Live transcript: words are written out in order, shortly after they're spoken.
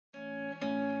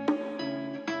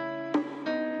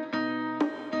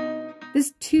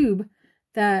This tube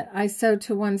that I sewed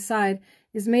to one side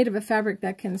is made of a fabric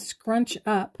that can scrunch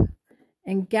up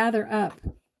and gather up.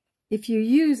 If you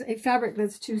use a fabric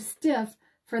that's too stiff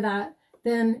for that,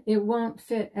 then it won't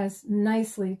fit as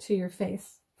nicely to your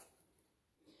face.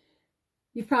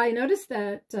 You've probably noticed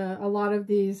that a lot of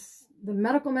the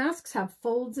medical masks have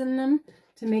folds in them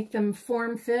to make them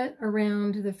form fit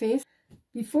around the face.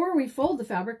 Before we fold the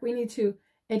fabric, we need to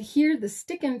adhere the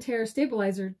stick and tear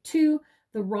stabilizer to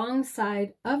the wrong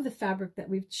side of the fabric that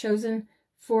we've chosen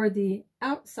for the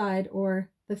outside, or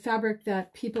the fabric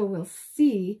that people will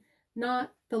see,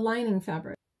 not the lining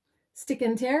fabric. Stick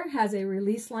and tear has a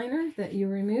release liner that you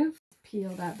remove.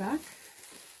 Peel that back.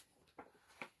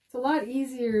 It's a lot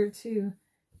easier to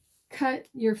cut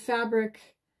your fabric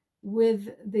with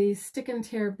the stick and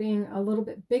tear being a little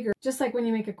bit bigger, just like when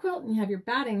you make a quilt and you have your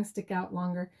batting stick out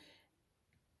longer.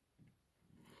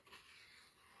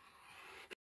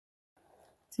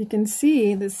 So you can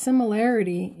see the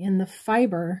similarity in the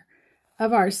fiber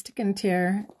of our stick and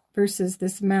tear versus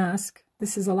this mask.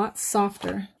 This is a lot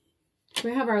softer.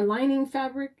 We have our lining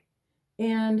fabric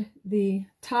and the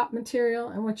top material,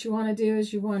 and what you want to do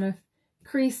is you want to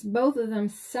crease both of them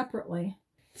separately.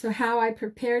 So how I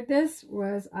prepared this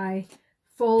was I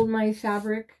fold my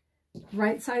fabric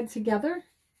right side together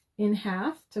in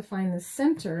half to find the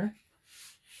center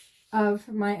of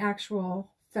my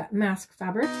actual mask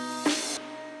fabric.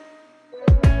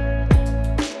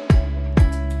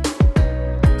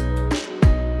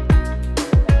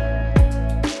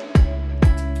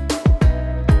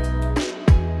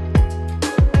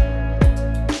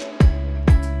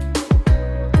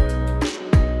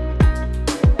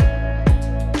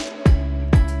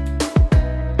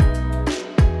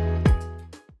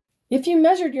 If you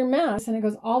measured your mask and it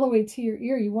goes all the way to your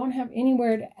ear, you won't have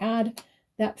anywhere to add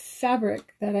that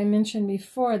fabric that I mentioned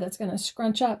before that's going to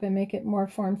scrunch up and make it more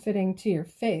form-fitting to your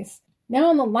face. Now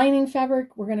on the lining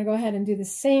fabric, we're going to go ahead and do the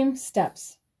same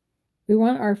steps. We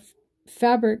want our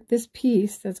fabric, this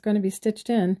piece that's going to be stitched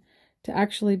in, to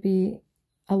actually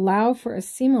allow for a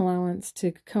seam allowance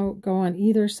to go on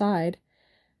either side.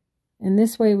 And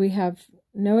this way we have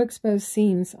no exposed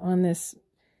seams on this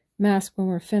mask when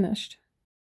we're finished.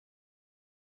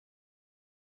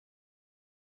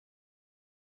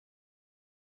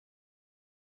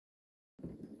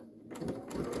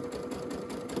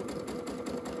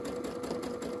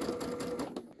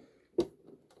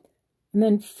 And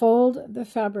then fold the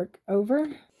fabric over.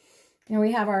 And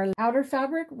we have our outer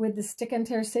fabric with the stick and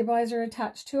tear stabilizer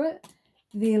attached to it.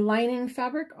 The lining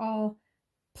fabric all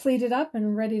pleated up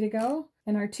and ready to go.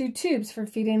 And our two tubes for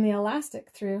feeding the elastic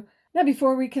through. Now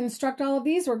before we construct all of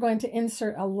these, we're going to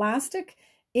insert elastic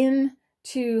in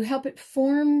to help it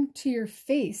form to your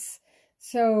face.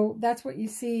 So that's what you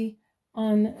see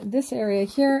on this area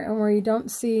here, and where you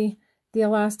don't see the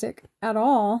elastic at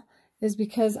all is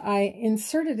because I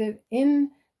inserted it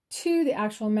into the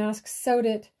actual mask, sewed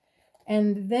it,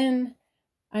 and then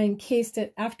I encased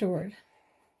it afterward.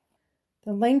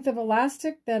 The length of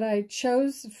elastic that I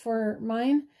chose for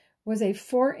mine was a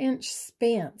 4-inch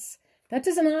spanse. That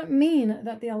does not mean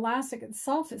that the elastic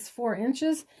itself is 4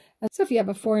 inches. So if you have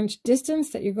a 4-inch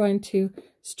distance that you're going to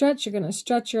stretch, you're going to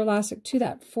stretch your elastic to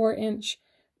that 4-inch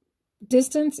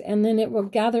distance, and then it will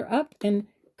gather up and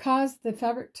cause the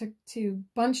fabric to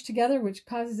bunch together, which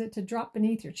causes it to drop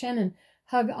beneath your chin and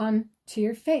hug on to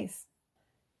your face.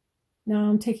 Now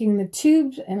I'm taking the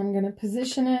tube and I'm going to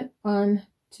position it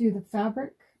onto the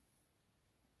fabric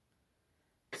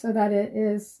so that it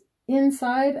is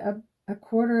inside a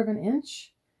 1/4 of an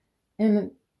inch.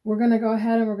 And we're going to go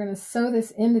ahead and we're going to sew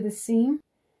this into the seam.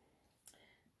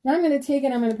 Now I'm going to take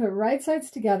it, I'm going to put right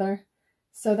sides together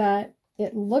so that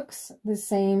it looks the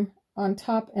same on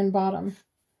top and bottom.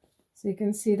 So you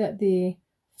can see that the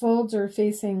folds are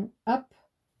facing up.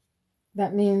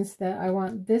 That means that I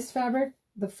want this fabric,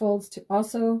 the folds, to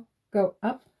also go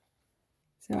up.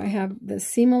 So I have the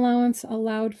seam allowance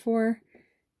allowed for.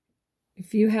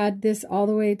 If you had this all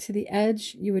the way to the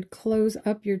edge, you would close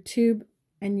up your tube,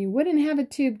 and you wouldn't have a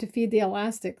tube to feed the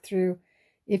elastic through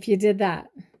if you did that.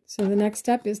 So the next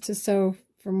step is to sew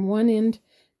from one end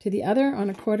to the other on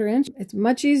a 1/4 inch. It's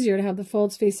much easier to have the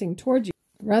folds facing towards you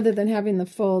rather than having the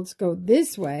folds go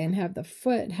this way and have the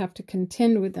foot have to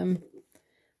contend with them.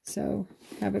 So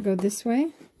have it go this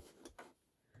way.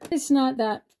 It's not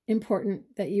that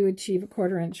important that you achieve a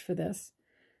 1/4 inch for this.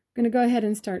 I'm going to go ahead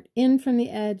and start in from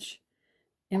the edge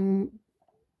and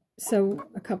sew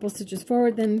a couple stitches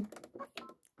forward, then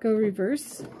go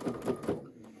reverse,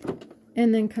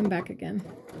 and then come back again.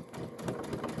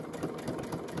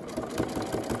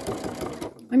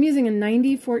 I'm using a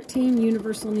 90-14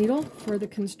 universal needle for the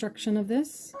construction of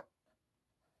this.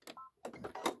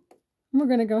 We're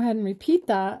going to go ahead and repeat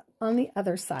that on the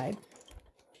other side.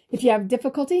 If you have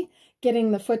difficulty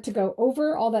getting the foot to go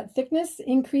over all that thickness,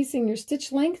 increasing your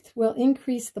stitch length will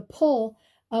increase the pull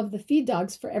of the feed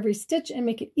dogs for every stitch and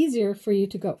make it easier for you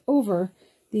to go over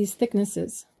these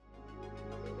thicknesses.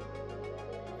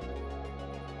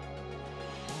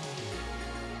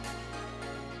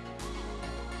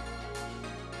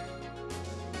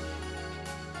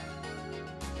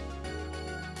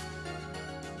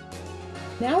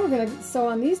 Now we're going to sew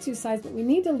on these two sides, but we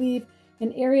need to leave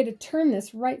an area to turn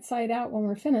this right side out when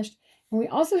we're finished. And we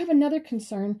also have another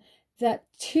concern, that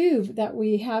tube that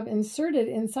we have inserted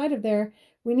inside of there,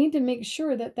 we need to make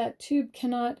sure that that tube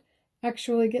cannot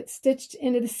actually get stitched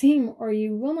into the seam, or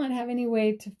you will not have any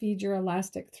way to feed your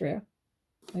elastic through.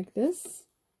 Like this.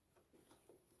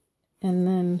 And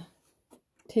then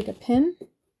take a pin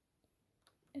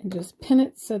and just pin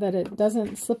it so that it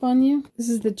doesn't slip on you. This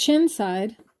is the chin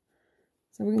side.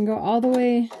 So we can go all the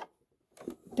way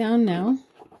down now,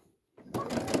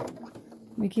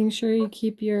 making sure you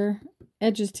keep your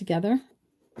edges together.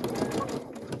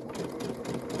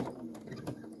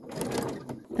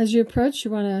 As you approach,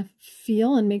 you want to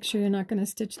feel and make sure you're not going to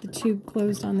stitch the tube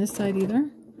closed on this side either.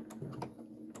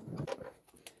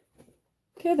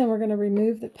 Okay, then we're going to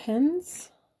remove the pins.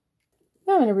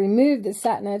 Now I'm going to remove the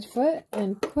Satinedge foot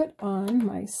and put on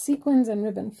my Sequins and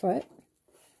Ribbon Foot.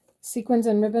 Sequins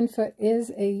and Ribbon Foot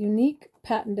is a unique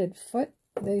patented foot,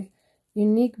 the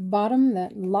unique bottom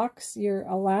that locks your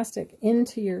elastic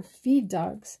into your feed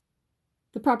dogs.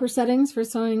 The proper settings for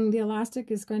sewing the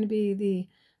elastic is going to be the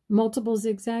multiple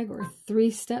zigzag or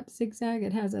 3-step zigzag.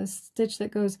 It has a stitch that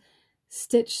goes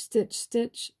stitch, stitch,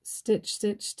 stitch, stitch,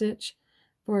 stitch, stitch,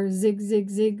 for zig, zig,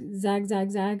 zig, zag, zag,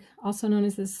 zag, also known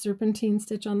as the serpentine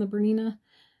stitch on the Bernina.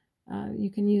 You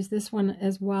can use this one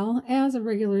as well as a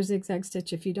regular zigzag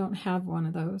stitch if you don't have one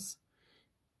of those.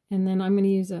 And then I'm going to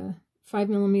use a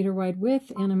 5mm wide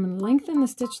width, and I'm going to lengthen the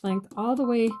stitch length all the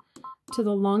way to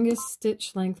the longest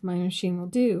stitch length my machine will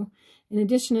do. In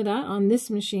addition to that, on this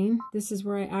machine, this is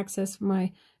where I access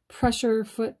my pressure,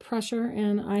 foot pressure,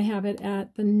 and I have it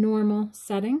at the normal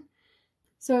setting.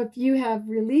 So if you have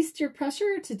released your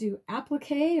pressure to do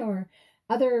applique or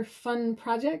other fun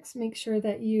projects, make sure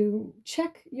that you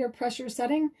check your pressure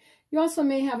setting. You also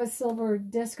may have a silver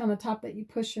disc on the top that you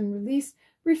push and release.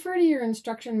 Refer to your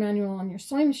instruction manual on your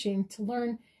sewing machine to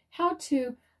learn how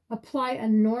to apply a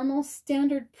normal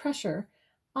standard pressure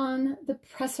on the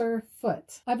presser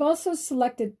foot. I've also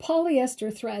selected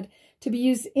polyester thread to be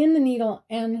used in the needle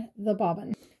and the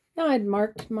bobbin. Now I'd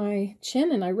marked my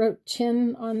chin, and I wrote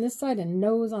chin on this side and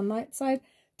nose on that side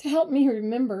to help me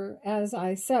remember as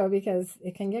I sew, because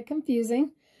it can get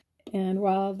confusing. And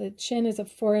while the chin is a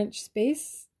 4-inch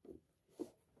space,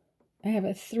 I have a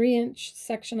 3-inch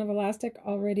section of elastic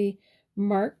already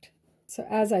marked. So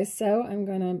as I sew, I'm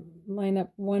going to line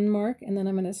up one mark, and then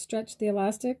I'm going to stretch the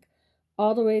elastic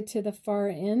all the way to the far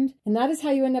end. And that is how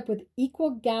you end up with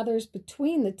equal gathers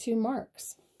between the two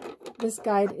marks. This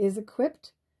guide is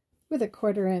equipped with a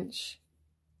 1/4 inch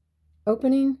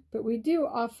opening, but we do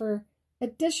offer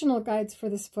additional guides for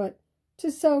this foot to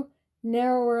sew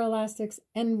narrower elastics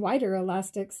and wider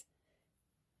elastics.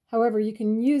 However, you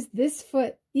can use this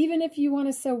foot even if you want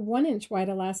to sew 1-inch wide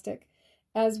elastic,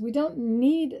 as we don't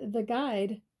need the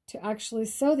guide to actually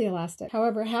sew the elastic.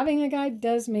 However, having a guide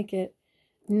does make it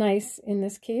nice in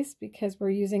this case because we're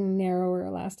using narrower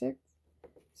elastic.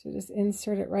 So just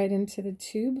insert it right into the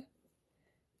tube.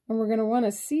 And we're going to want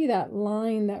to see that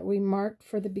line that we marked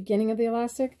for the beginning of the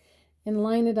elastic and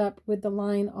line it up with the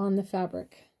line on the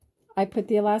fabric. I put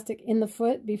the elastic in the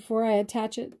foot before I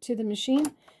attach it to the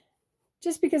machine,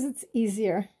 just because it's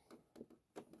easier.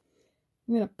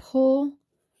 I'm going to pull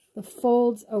the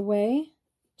folds away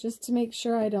just to make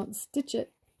sure I don't stitch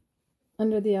it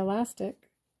under the elastic.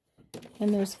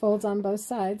 And there's folds on both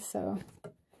sides, so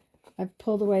I've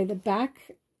pulled away the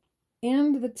back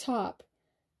and the top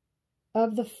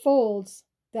of the folds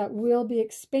that will be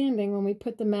expanding when we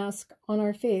put the mask on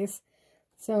our face.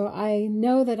 So I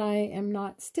know that I am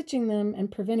not stitching them and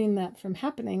preventing that from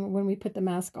happening when we put the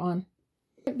mask on.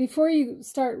 Before you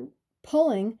start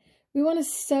pulling, we want to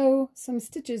sew some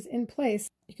stitches in place.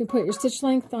 You can put your stitch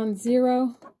length on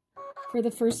 0 for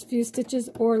the first few stitches,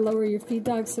 or lower your feed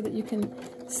dog so that you can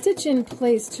stitch in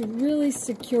place to really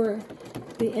secure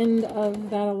the end of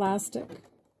that elastic.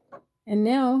 And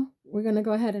now we're going to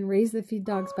go ahead and raise the feed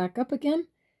dogs back up again,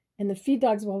 and the feed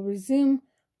dogs will resume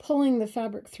pulling the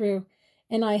fabric through.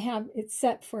 And I have it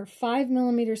set for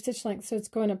 5mm stitch length, so it's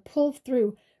going to pull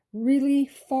through really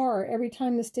far. Every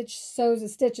time the stitch sews a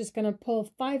stitch, it's going to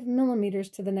pull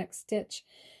 5mm to the next stitch.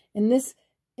 And this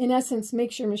in essence,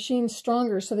 makes your machine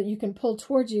stronger so that you can pull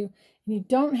towards you, and you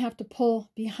don't have to pull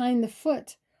behind the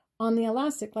foot on the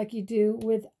elastic like you do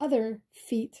with other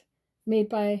feet made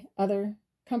by other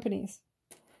companies.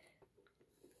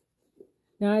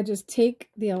 Now I just take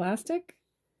the elastic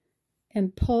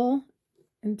and pull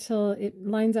until it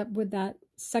lines up with that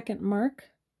second mark.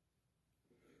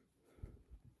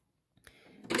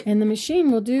 And the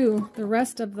machine will do the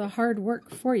rest of the hard work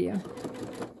for you.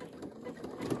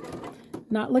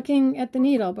 Not looking at the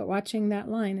needle, but watching that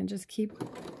line, and just keep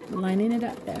lining it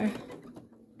up there.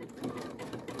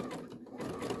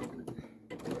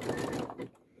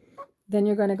 Then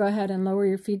you're going to go ahead and lower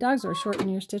your feed dogs or shorten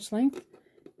your stitch length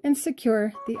and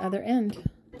secure the other end,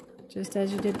 just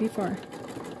as you did before.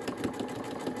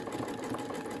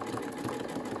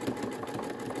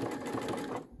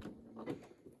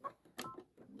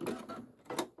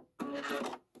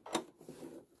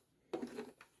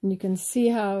 And you can see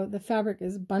how the fabric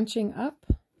is bunching up.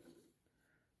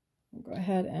 We'll go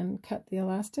ahead and cut the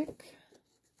elastic.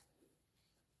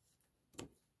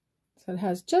 So it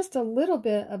has just a little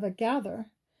bit of a gather.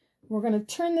 We're going to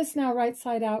turn this now right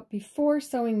side out before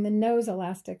sewing the nose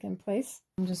elastic in place.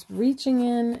 I'm just reaching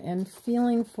in and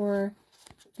feeling for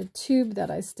the tube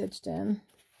that I stitched in,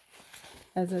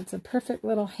 as it's a perfect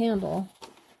little handle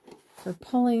for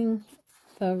pulling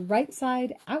the right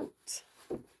side out.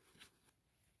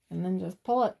 And then just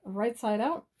pull it right side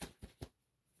out.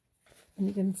 And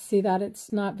you can see that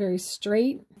it's not very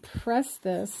straight. Press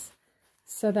this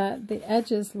so that the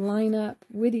edges line up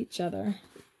with each other,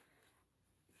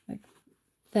 like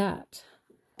that.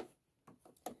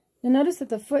 You'll notice that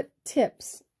the foot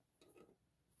tips,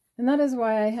 and that is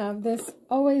why I have this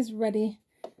always ready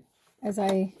as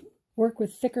I work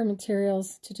with thicker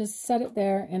materials, to just set it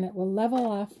there and it will level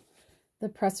off the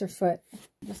presser foot.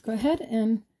 Just go ahead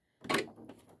and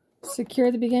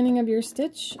secure the beginning of your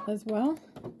stitch as well.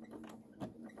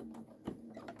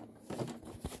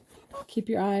 Keep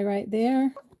your eye right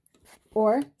there,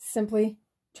 or simply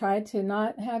try to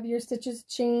not have your stitches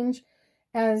change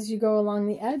as you go along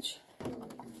the edge.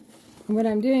 And what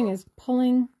I'm doing is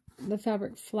pulling the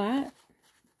fabric flat,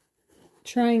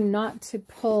 trying not to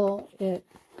pull it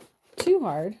too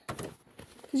hard,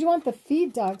 because you want the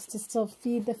feed dogs to still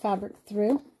feed the fabric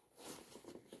through.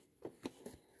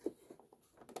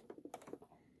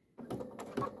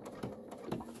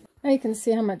 Now you can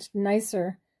see how much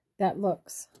nicer that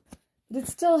looks. But it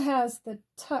still has the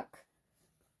tuck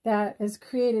that is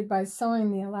created by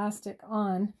sewing the elastic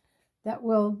on that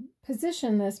will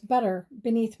position this better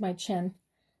beneath my chin.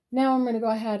 Now I'm going to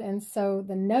go ahead and sew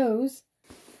the nose.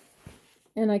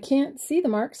 And I can't see the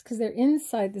marks because they're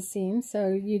inside the seam, so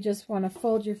you just want to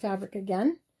fold your fabric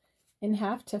again in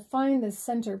half to find the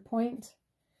center point.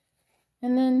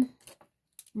 And then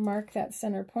mark that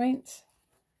center point.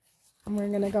 And we're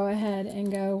going to go ahead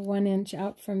and go 1 inch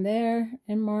out from there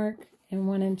and mark, and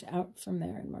 1 inch out from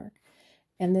there and mark.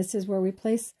 And this is where we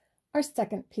place our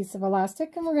second piece of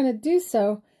elastic, and we're going to do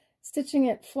so stitching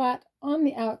it flat on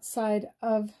the outside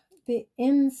of the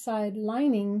inside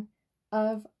lining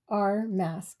of our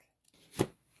mask.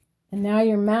 And now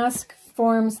your mask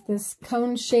forms this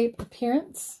cone shape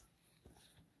appearance.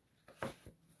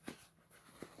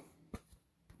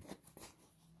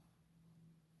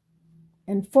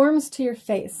 And forms to your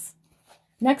face.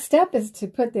 Next step is to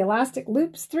put the elastic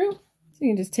loops through. So you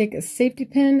can just take a safety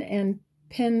pin and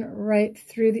pin right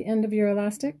through the end of your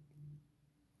elastic.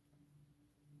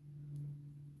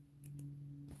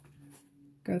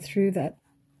 Go through that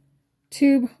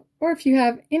tube, or if you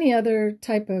have any other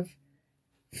type of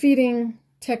feeding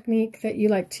technique that you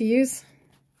like to use,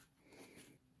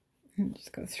 and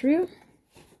just go through.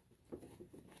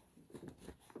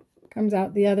 Comes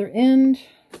out the other end.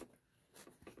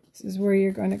 This is where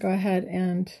you're going to go ahead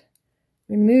and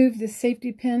remove the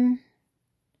safety pin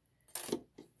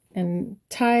and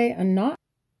tie a knot.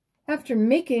 After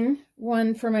making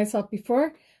one for myself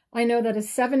before, I know that a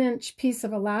 7-inch piece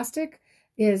of elastic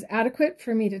is adequate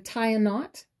for me to tie a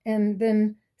knot and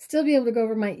then still be able to go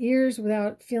over my ears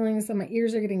without feeling as though my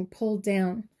ears are getting pulled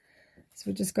down.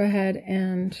 So just go ahead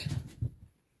and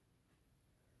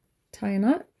tie a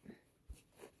knot.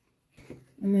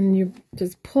 And then you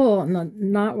just pull, and the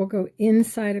knot will go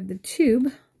inside of the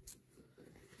tube,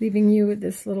 leaving you with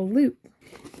this little loop.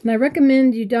 And I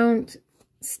recommend you don't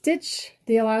stitch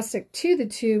the elastic to the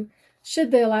tube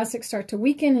should the elastic start to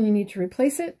weaken and you need to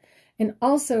replace it. And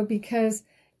also because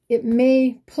it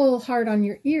may pull hard on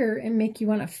your ear and make you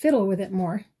want to fiddle with it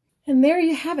more. And there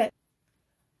you have it.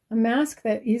 A mask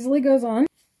that easily goes on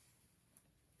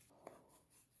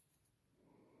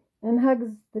and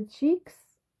hugs the cheeks,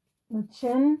 the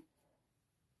chin,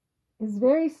 is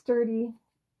very sturdy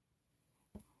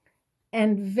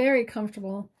and very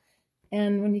comfortable.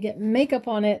 And when you get makeup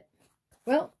on it,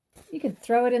 well, you could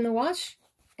throw it in the wash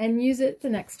and use it the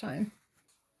next time.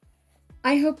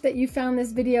 I hope that you found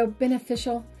this video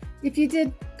beneficial. If you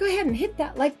did, go ahead and hit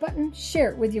that like button,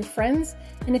 share it with your friends,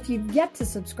 and if you've yet to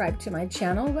subscribe to my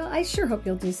channel, well, I sure hope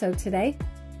you'll do so today.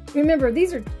 Remember,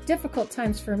 these are difficult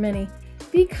times for many.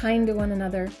 Be kind to one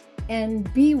another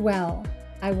and be well.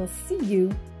 I will see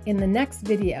you in the next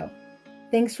video.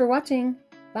 Thanks for watching.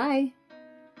 Bye.